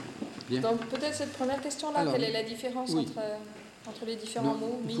Bien. Donc peut-être cette première question-là, Alors, quelle est la différence oui. entre les différents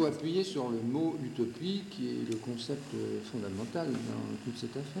mots? Il faut appuyer sur le mot utopie, qui est le concept fondamental dans toute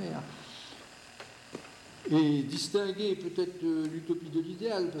cette affaire. Et distinguer peut-être l'utopie de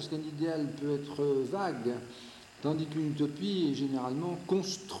l'idéal, parce qu'un idéal peut être vague, tandis qu'une utopie est généralement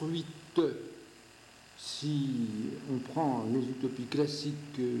construite. Si on prend les utopies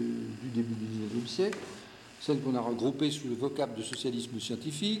classiques du début du XIXe siècle, celles qu'on a regroupées sous le vocable de socialisme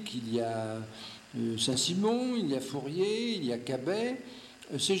scientifique, il y a Saint-Simon, il y a Fourier, il y a Cabet.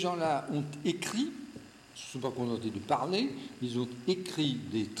 Ces gens-là ont écrit, ils ne se sont pas contentés de parler, ils ont écrit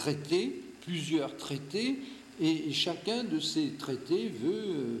des traités, plusieurs traités, et chacun de ces traités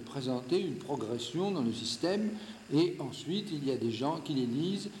veut présenter une progression dans le système, et ensuite il y a des gens qui les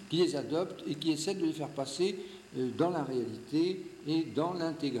lisent, qui les adoptent et qui essaient de les faire passer dans la réalité et dans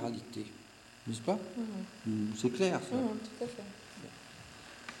l'intégralité. N'est-ce pas? C'est clair, ça. Tout à fait.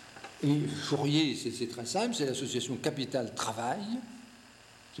 Et Fourier, c'est très simple, c'est l'association capital-travail.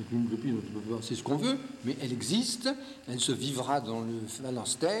 C'est une utopie dont on peut penser ce qu'on veut, mais elle existe, elle se vivra dans le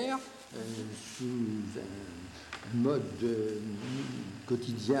phalanstère, sous un mode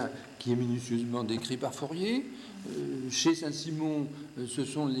quotidien qui est minutieusement décrit par Fourier. Chez Saint-Simon, ce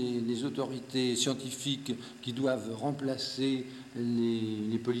sont les autorités scientifiques qui doivent remplacer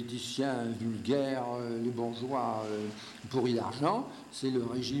les politiciens vulgaires, les bourgeois pourris d'argent. C'est le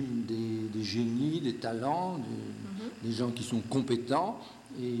régime des génies, des talents, des gens qui sont compétents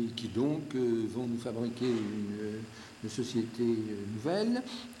et qui donc vont nous fabriquer une société nouvelle.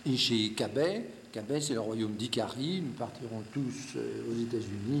 Et chez Cabet, c'est le royaume d'Icarie. Nous partirons tous aux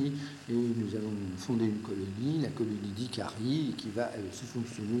États-Unis et nous allons fonder une colonie, la colonie d'Icarie, qui va aussi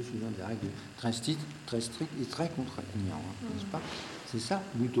fonctionner suivant des règles très strictes et très contraignantes, n'est-ce pas? C'est ça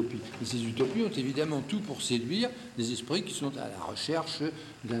l'utopie. Et ces utopies ont évidemment tout pour séduire des esprits qui sont à la recherche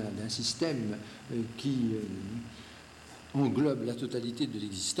d'un système qui englobe la totalité de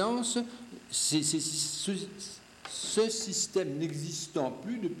l'existence. Ce système n'existant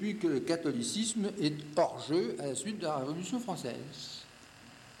plus depuis que le catholicisme est hors jeu à la suite de la Révolution française.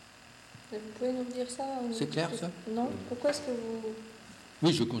 Et vous pouvez nous dire ça? C'est clair, ça? Non. Pourquoi est-ce que vous...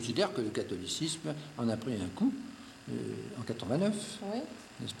 Oui, je considère que le catholicisme en a pris un coup en 89, oui.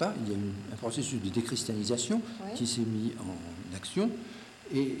 N'est-ce pas? Il y a eu un processus de déchristianisation qui s'est mis en action.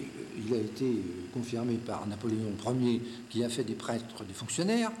 Et il a été confirmé par Napoléon Ier, qui a fait des prêtres des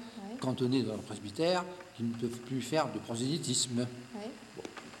fonctionnaires, cantonnés dans le presbytère, qui ne peuvent plus faire de prosélytisme. Bon.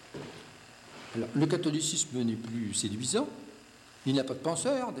 Alors, le catholicisme n'est plus séduisant, il n'a pas de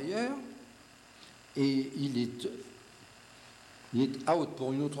penseur d'ailleurs, et il est out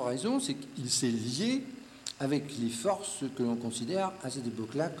pour une autre raison, c'est qu'il s'est lié avec les forces que l'on considère à cette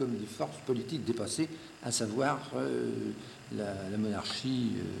époque-là comme des forces politiques dépassées, à savoir la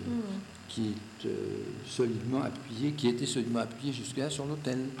monarchie qui est solidement appuyée, qui était solidement appuyée jusque-là sur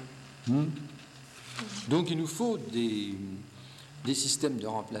l'autel. Donc il nous faut des systèmes de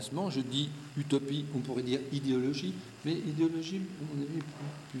remplacement. Je dis utopie, on pourrait dire idéologie, mais idéologie, à mon avis,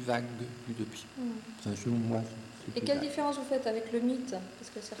 plus vague qu'utopie. Enfin, selon moi. Et quelle différence vous faites avec le mythe? Parce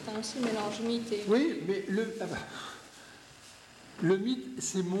que certains aussi mélangent mythe et... Oui, mais le mythe,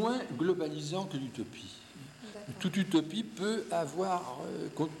 c'est moins globalisant que l'utopie. Toute utopie peut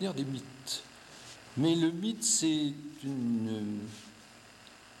contenir des mythes. Mais le mythe, c'est une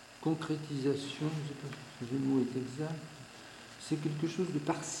concrétisation, je ne sais pas si le mot est exact, c'est quelque chose de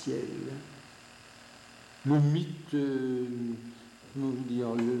partiel. Le mythe, comment vous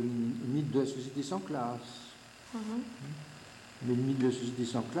dire, le mythe de la société sans classe. Mais le mythe de la société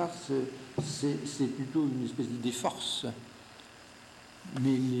sans classe, c'est plutôt une espèce d'idée force.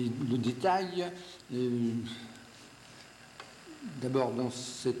 Mais le détail, d'abord dans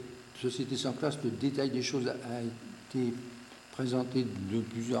cette société sans classe, le détail des choses a été présenté de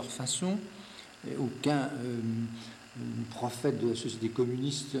plusieurs façons. Et aucun prophète de la société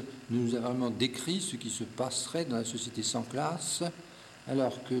communiste ne nous a vraiment décrit ce qui se passerait dans la société sans classe,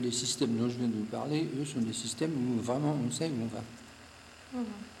 alors que les systèmes dont je viens de vous parler, eux, sont des systèmes où vraiment on sait où on va.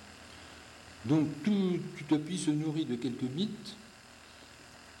 Donc toute utopie se nourrit de quelques mythes,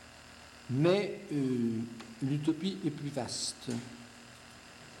 mais l'utopie est plus vaste.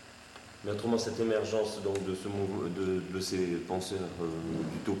 Mais autrement, cette émergence donc, de ces penseurs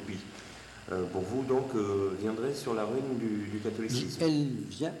d'utopie, pour vous, donc, viendrait sur la ruine du catholicisme?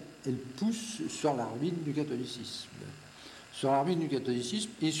 Elle pousse sur la ruine du catholicisme. Sur la ruine du catholicisme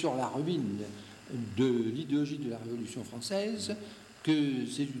et sur la ruine de l'idéologie de la Révolution française que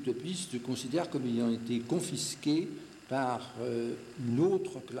ces utopistes considèrent comme ayant été confisqués par une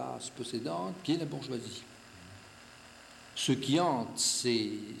autre classe possédante qui est la bourgeoisie. Ce qui hante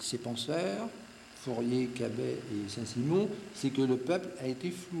ces penseurs, Fourier, Cabet et Saint-Simon, c'est que le peuple a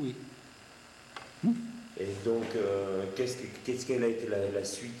été floué. Et donc, qu'est-ce qu'elle a été la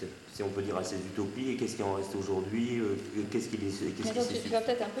suite, si on peut dire, à ces utopies, et qu'est-ce qui en reste aujourd'hui, qu'est-ce qui tu vas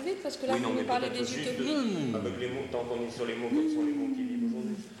peut-être un peu vite, parce que là, vous nous parlez des utopies. Avec les mots, tant qu'on est sur les mots, quels sont les mots qui vivent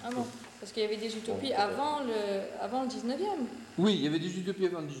aujourd'hui? Ah bon, parce qu'il y avait des utopies avant le 19e. Oui, il y avait des utopies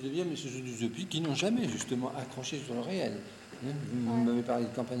avant le 19e, mais ce sont des utopies qui n'ont jamais justement accroché sur le réel. Vous m'avez parlé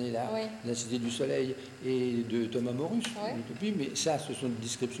de Campanella, La Cité du Soleil et de Thomas Morus, l'utopie, mais ça, ce sont des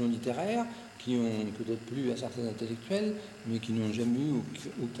descriptions littéraires qui ont peut-être plu à certains intellectuels, mais qui n'ont jamais eu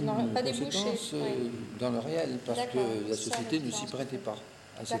aucune conséquence dans le réel, parce que la société ne s'y prêtait pas.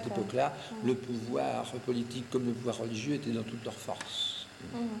 À cette époque-là, le pouvoir politique comme le pouvoir religieux étaient dans toute leur force.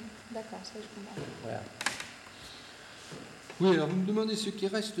 D'accord, ça je comprends. Voilà. Oui, alors vous me demandez ce qui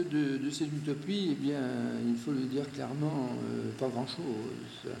reste de ces utopies, eh bien, il faut le dire clairement, pas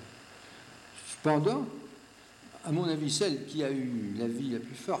grand-chose. Cependant, à mon avis, celle qui a eu la vie la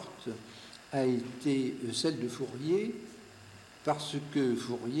plus forte a été celle de Fourier, parce que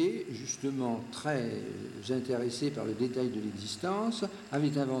Fourier, justement très intéressé par le détail de l'existence,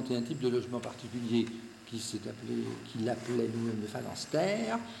 avait inventé un type de logement particulier qu'il appelait lui-même le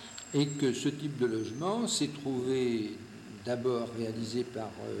phalanstère, et que ce type de logement s'est trouvé d'abord réalisé par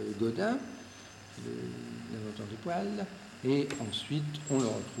Godin, l'inventeur des poêles, et ensuite on le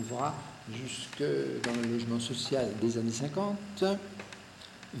retrouvera jusque dans le logement social des années 50,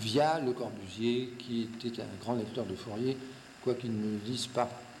 via Le Corbusier, qui était un grand lecteur de Fourier, quoi qu'il ne le dise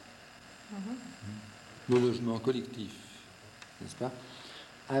pas. Le logement collectif, n'est-ce pas,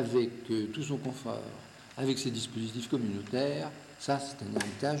 avec tout son confort, avec ses dispositifs communautaires, ça c'est un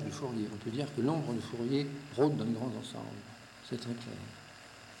héritage de Fourier. On peut dire que l'ombre de Fourier rôde dans les grands ensembles, c'est très clair.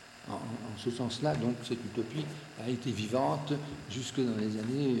 En ce sens-là, donc, cette utopie a été vivante jusque dans les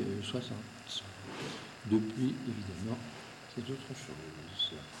années 60. Depuis, évidemment, c'est autre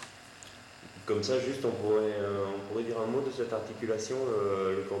chose. Comme ça, juste, on pourrait dire un mot de cette articulation,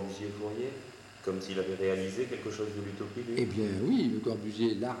 Le Corbusier-Fourier, comme s'il avait réalisé quelque chose de l'utopie, lui. Eh bien oui, Le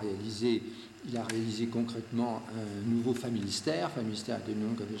Corbusier l'a réalisé. Il a réalisé concrètement un nouveau familistère était le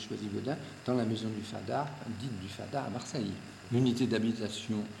nom qu'avait choisi Godin, dans la maison du Fada, dite du Fada à Marseille. L'unité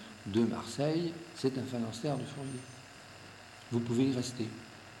d'habitation de Marseille, c'est un phalanstère de Fourier. Vous pouvez y rester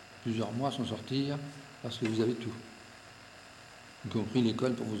plusieurs mois sans sortir, parce que vous avez tout. Y compris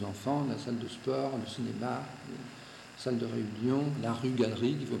l'école pour vos enfants, la salle de sport, le cinéma, la salle de réunion, la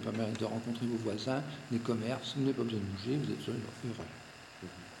rue-galerie qui vous permet de rencontrer vos voisins, les commerces, vous n'avez pas besoin de bouger, vous êtes heureux.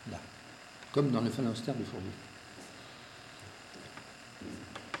 Là. Comme dans le phalanstère de Fourier.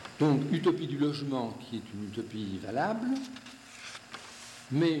 Donc, utopie du logement qui est une utopie valable,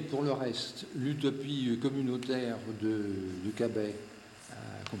 mais pour le reste, l'utopie communautaire de Cabet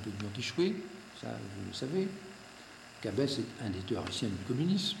a complètement échoué, ça vous le savez. Cabet, c'est un des théoriciens du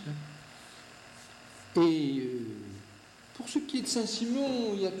communisme. Et pour ce qui est de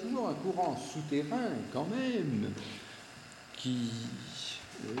Saint-Simon, il y a toujours un courant souterrain, quand même, qui...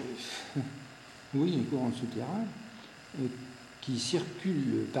 oui, un courant souterrain, qui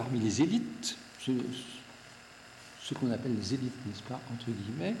circule parmi les élites, ce qu'on appelle les élites, n'est-ce pas, entre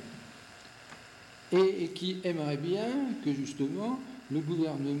guillemets, et qui aimerait bien que, justement, le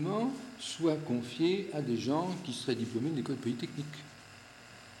gouvernement soit confié à des gens qui seraient diplômés de l'école polytechnique.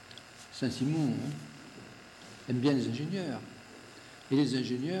 Saint-Simon aime bien les ingénieurs. Et les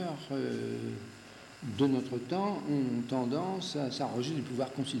ingénieurs de notre temps ont tendance à s'arroger des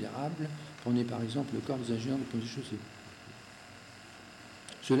pouvoirs considérables. Prenez par exemple le corps des ingénieurs de police chaussée.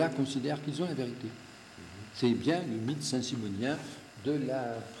 Ceux-là considèrent qu'ils ont la vérité. C'est bien le mythe saint-simonien de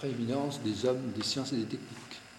la prééminence des hommes des sciences et des techniques.